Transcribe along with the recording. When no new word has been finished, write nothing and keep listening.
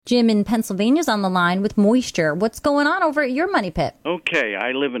Jim in Pennsylvania's on the line with moisture. What's going on over at your money pit? Okay,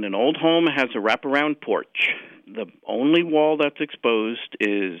 I live in an old home. It has a wraparound porch. The only wall that's exposed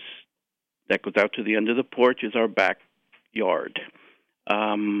that goes out to the end of the porch is our backyard.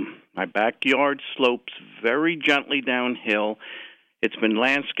 My backyard slopes very gently downhill. It's been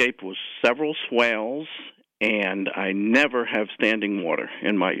landscaped with several swales, and I never have standing water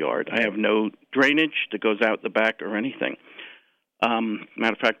in my yard. I have no drainage that goes out the back or anything.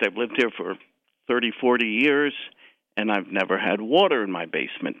 Matter of fact, I've lived here for 30, 40 years, and I've never had water in my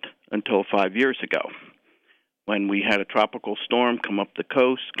basement until 5 years ago, when we had a tropical storm come up the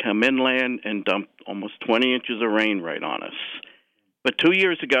coast, come inland, and dump almost 20 inches of rain right on us. But 2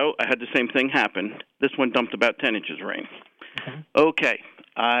 years ago, I had the same thing happen. This one dumped about 10 inches of rain. Okay,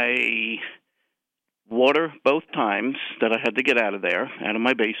 I water both times that I had to get out of there, out of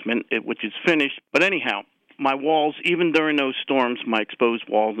my basement, which is finished. But anyhow, my walls, even during those storms, my exposed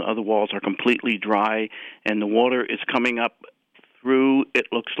walls and other walls are completely dry, and the water is coming up through, it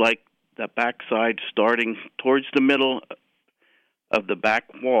looks like, the backside, starting towards the middle of the back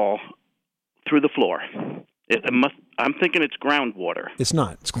wall through the floor. I'm thinking it's groundwater. It's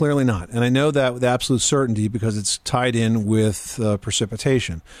not. It's clearly not. And I know that with absolute certainty because it's tied in with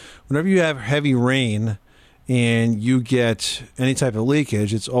precipitation. Whenever you have heavy rain and you get any type of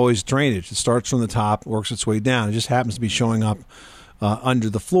leakage, it's always drainage. It starts from the top, works its way down. It just happens to be showing up under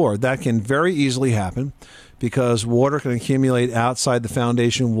the floor. That can very easily happen because water can accumulate outside the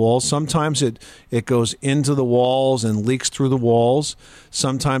foundation walls. Sometimes it goes into the walls and leaks through the walls.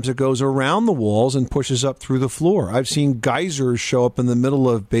 Sometimes it goes around the walls and pushes up through the floor. I've seen geysers show up in the middle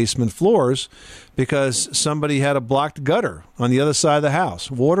of basement floors because somebody had a blocked gutter on the other side of the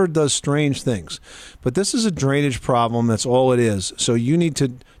house. Water does strange things. But this is a drainage problem. That's all it is. So you need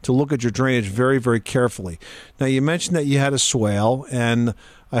to look at your drainage very, very carefully. Now, you mentioned that you had a swale, and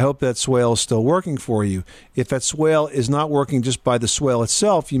I hope that swale is still working for you. If that swale is not working just by the swale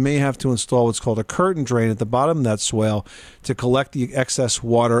itself, you may have to install what's called a curtain drain at the bottom of that swale to collect the excess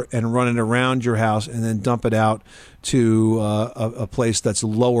water and run it around your house and then dump it out to a place that's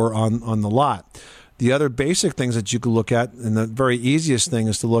lower on the lot. The other basic things that you can look at, and the very easiest thing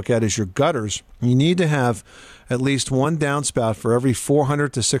is to look at, is your gutters. You need to have at least one downspout for every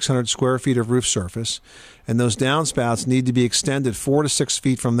 400 to 600 square feet of roof surface. And those downspouts need to be extended 4 to 6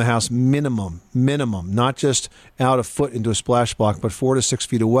 feet from the house minimum, not just out a foot into a splash block, but 4 to 6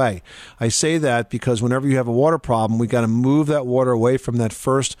 feet away. I say that because whenever you have a water problem, we got to move that water away from that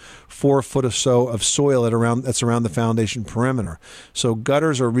first 4 foot or so of soil that's around the foundation perimeter. So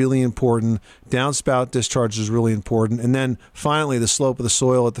gutters are really important. Downspout discharge is really important. And then finally, the slope of the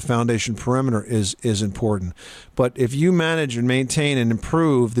soil at the foundation perimeter is important. But if you manage and maintain and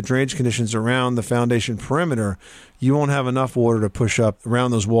improve the drainage conditions around the foundation perimeter, you won't have enough water to push up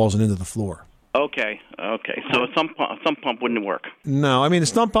around those walls and into the floor. Okay. So a sump pump wouldn't work. No, I mean, a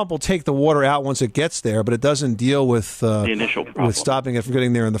sump pump will take the water out once it gets there, but it doesn't deal with the initial problem, with stopping it from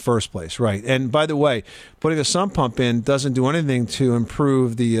getting there in the first place, right? And by the way, putting a sump pump in doesn't do anything to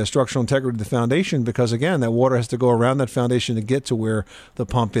improve the structural integrity of the foundation because, again, that water has to go around that foundation to get to where the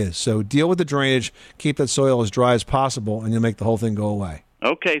pump is. So deal with the drainage, keep that soil as dry as possible, and you'll make the whole thing go away.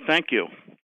 Okay, thank you.